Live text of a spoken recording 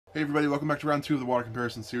Hey everybody, welcome back to round 2 of the water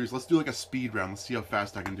comparison series. Let's do like a speed round. Let's see how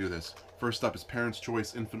fast I can do this. First up is Parents'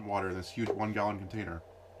 Choice Infant Water in this huge 1-gallon container.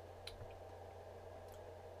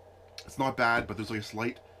 It's not bad, but there's like a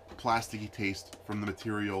slight plasticky taste from the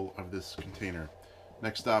material of this container.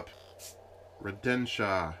 Next up,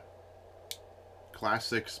 Radenska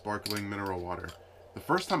Classic Sparkling Mineral Water. The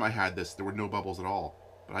first time I had this, there were no bubbles at all,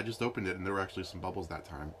 but I just opened it and there were actually some bubbles that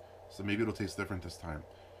time. So maybe it'll taste different this time.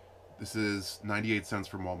 This is 98 cents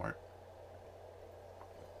from Walmart.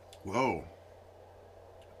 Whoa.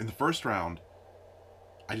 In the first round,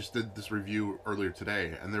 I just did this review earlier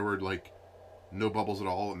today, and there were like no bubbles at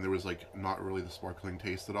all, and there was like not really the sparkling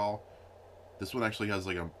taste at all. This one actually has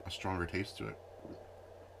like a stronger taste to it.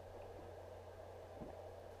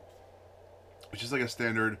 It's just like a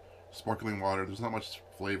standard sparkling water. There's not much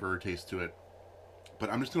flavor or taste to it.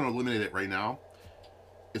 But I'm just going to eliminate it right now.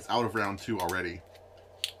 It's out of round 2 already,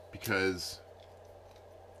 because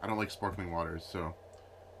I don't like sparkling waters, so,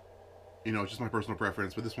 you know, it's just my personal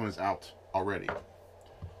preference, but this one is out already.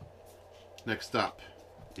 Next up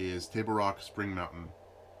is Table Rock Spring Mountain.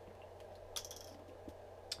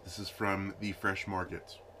 This is from the Fresh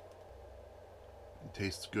Market. It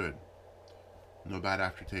tastes good. No bad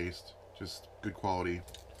aftertaste, just good quality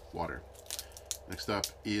water. Next up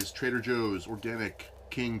is Trader Joe's Organic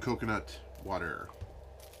King Coconut Water.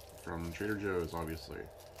 From Trader Joe's, obviously.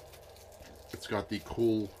 It's got the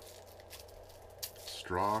cool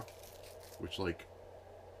straw, which like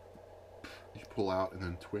you pull out and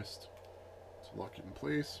then twist to lock it in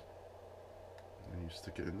place. And then you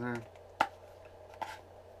stick it in there.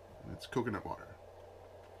 And it's coconut water.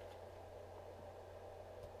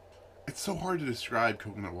 It's so hard to describe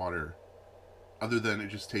coconut water other than it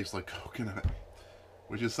just tastes like coconut,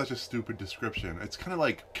 which is such a stupid description. It's kind of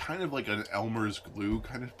like an Elmer's glue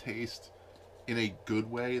kind of taste, in a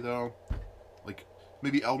good way though. Like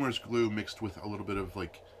maybe Elmer's glue mixed with a little bit of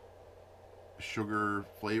like sugar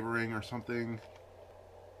flavoring or something.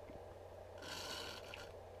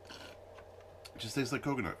 It just tastes like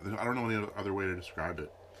coconut. I don't know any other way to describe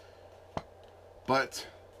it. But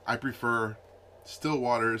I prefer still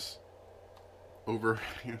waters over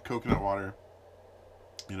coconut water.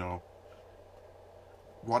 You know,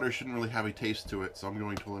 water shouldn't really have a taste to it, so I'm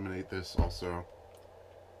going to eliminate this also.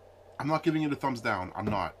 I'm not giving it a thumbs down, I'm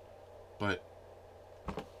not. But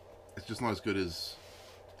it's just not as good as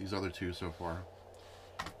these other two so far.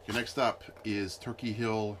 Okay, next up is Turkey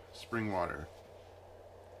Hill Spring Water.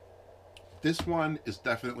 This one is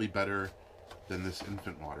definitely better than this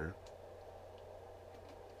infant water.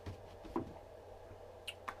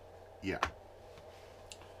 Yeah.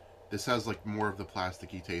 This has like more of the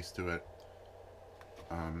plasticky taste to it.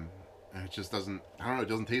 And it just doesn't, I don't know, it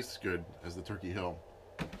doesn't taste as good as the Turkey Hill.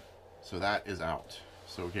 So that is out.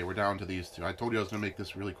 So okay, we're down to these two. I told you I was going to make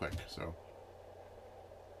this really quick, so.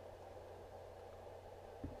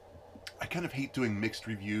 I kind of hate doing mixed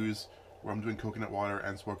reviews where I'm doing coconut water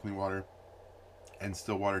and sparkling water and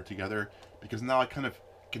still water together, because now I kind of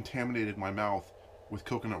contaminated my mouth with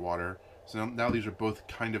coconut water. So now these are both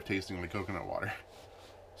kind of tasting like coconut water.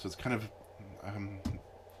 So it's kind of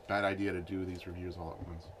bad idea to do these reviews all at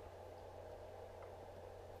once.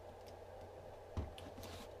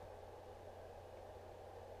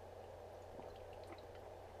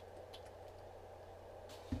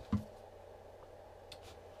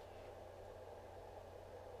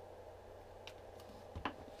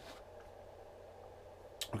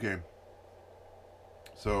 Okay,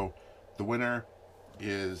 so the winner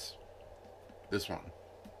is this one,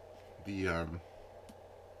 the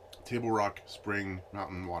Table Rock Spring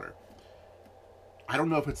Mountain Water. I don't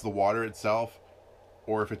know if it's the water itself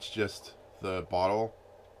or if it's just the bottle,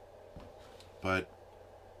 but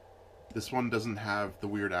this one doesn't have the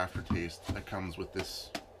weird aftertaste that comes with this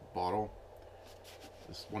bottle,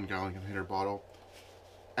 this 1-gallon container bottle.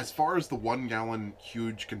 As far as the 1-gallon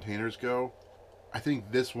huge containers go, I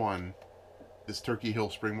think this one, this Turkey Hill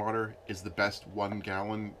Spring Water, is the best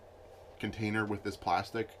 1-gallon container with this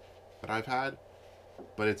plastic that I've had.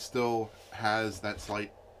 But it still has that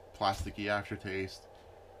slight plasticky aftertaste.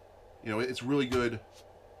 You know, it's really good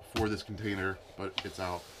for this container, but it's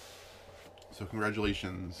out. So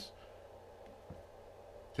congratulations.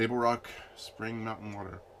 Table Rock Spring Mountain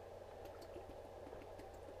Water.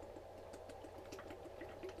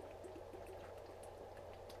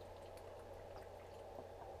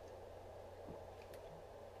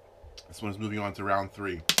 This one is moving on to round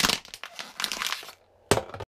 3.